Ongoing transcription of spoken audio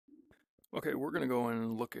Okay, we're going to go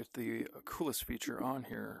and look at the coolest feature on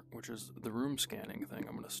here, which is the room scanning thing.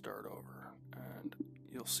 I'm going to start over, and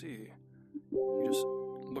you'll see, you just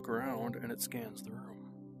look around and it scans the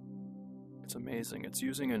room. It's amazing. It's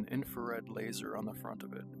using an infrared laser on the front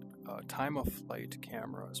of it. Time of flight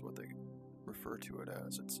camera is what they refer to it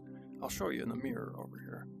as. I'll show you in the mirror over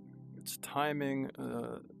here. It's timing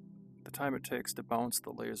the time it takes to bounce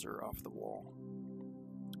the laser off the wall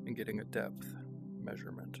and getting a depth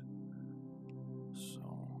measurement. So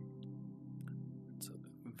it's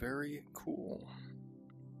very cool,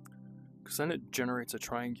 because then it generates a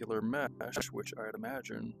triangular mesh, which I'd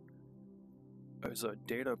imagine is a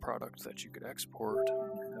data product that you could export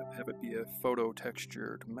and have it be a photo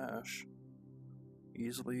textured mesh,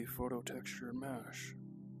 easily photo textured mesh,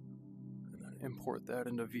 and then import that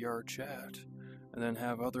into VR chat, and then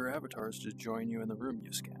have other avatars to join you in the room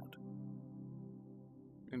you scanned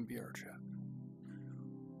in VR chat.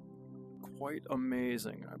 Quite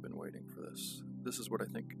amazing. I've been waiting for this. This is what I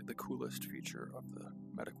think the coolest feature of the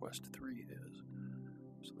MetaQuest 3 is.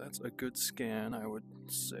 So that's a good scan, I would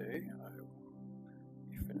say. I'll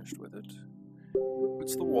be finished with it.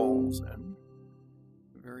 Puts the walls in.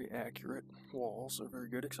 Very accurate. Walls are very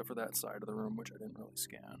good, except for that side of the room, which I didn't really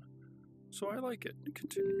scan. So I like it.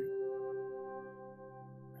 Continue.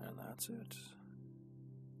 And that's it.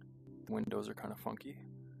 The windows are kind of funky,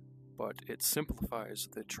 but it simplifies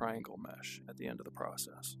the triangle mesh at the end of the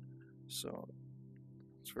process. So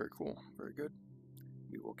it's very cool, very good.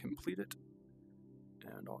 We will complete it,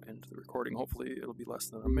 and I'll end the recording. Hopefully it'll be less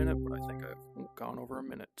than a minute, but I think I've gone over a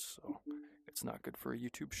minute, so it's not good for a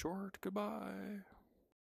YouTube short. Goodbye.